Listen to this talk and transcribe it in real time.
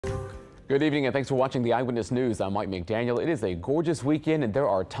Good evening and thanks for watching the Eyewitness News. I'm Mike McDaniel. It is a gorgeous weekend and there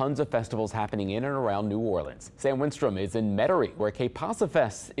are tons of festivals happening in and around New Orleans. Sam Winstrom is in Metairie where Que Pasa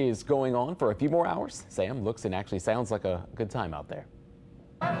Fest is going on for a few more hours. Sam, looks and actually sounds like a good time out there.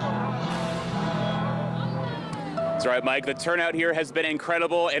 That's right, Mike. The turnout here has been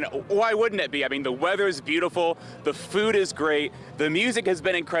incredible, and why wouldn't it be? I mean, the weather is beautiful, the food is great, the music has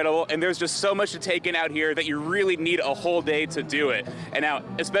been incredible, and there's just so much to take in out here that you really need a whole day to do it. And now,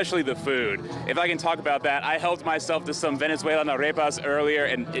 especially the food. If I can talk about that, I helped myself to some Venezuelan arepas earlier,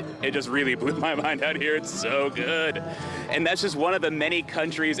 and it just really blew my mind out here. It's so good. And that's just one of the many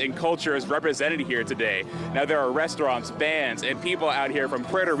countries and cultures represented here today. Now, there are restaurants, bands, and people out here from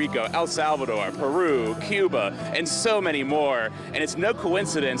Puerto Rico, El Salvador, Peru, Cuba, and so many more. And it's no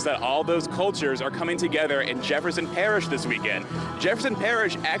coincidence that all those cultures are coming together in Jefferson Parish this weekend. Jefferson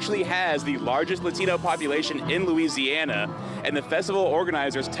Parish actually has the largest Latino population in Louisiana, and the festival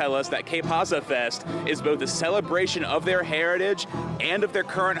organizers tell us that Que Pasa Fest is both a celebration of their heritage and of their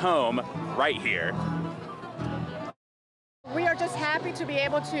current home right here. We are just happy to be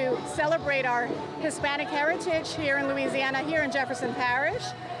able to celebrate our Hispanic heritage here in Louisiana, here in Jefferson Parish,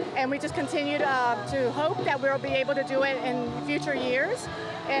 and we just continue to hope that we'll be able to do it in future years.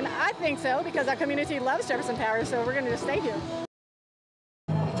 And I think so, because our community loves Jefferson Parish, so we're going to just stay here.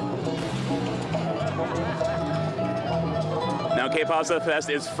 Now, Que Pasa Fest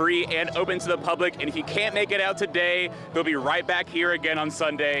is free and open to the public, and if you can't make it out today, they'll be right back here again on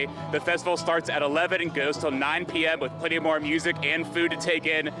Sunday. The festival starts at 11 and goes till 9 p.m. with plenty more music and food to take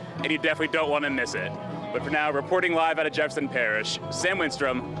in, and you definitely don't want to miss it. But for now, reporting live out of Jefferson Parish, Sam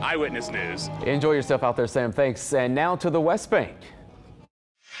Winstrom, Eyewitness News. Enjoy yourself out there, Sam. Thanks. And now to the West Bank.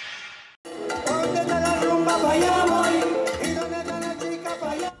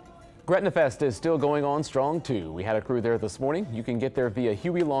 Gretna Fest is still going on strong too. We had a crew there this morning. You can get there via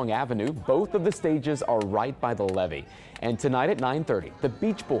Huey Long Avenue. Both of the stages are right by the levee. And tonight at 9:30, the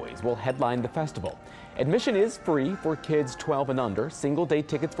Beach Boys will headline the festival. Admission is free for kids 12 and under. Single day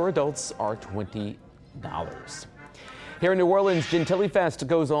tickets for adults are $20. Here in New Orleans, Gentilly Fest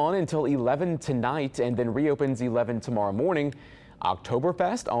goes on until 11 tonight and then reopens 11 tomorrow morning.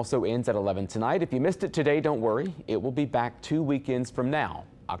 Oktoberfest also ends at 11 tonight. If you missed it today, don't worry. It will be back 2 weekends from now,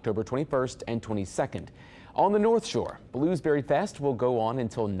 October 21st and 22nd. On the North Shore, Bluesberry Fest will go on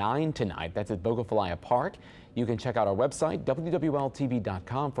until 9 tonight. That's at Bogafalaya Park. You can check out our website,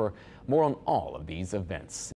 wwltv.com, for more on all of these events.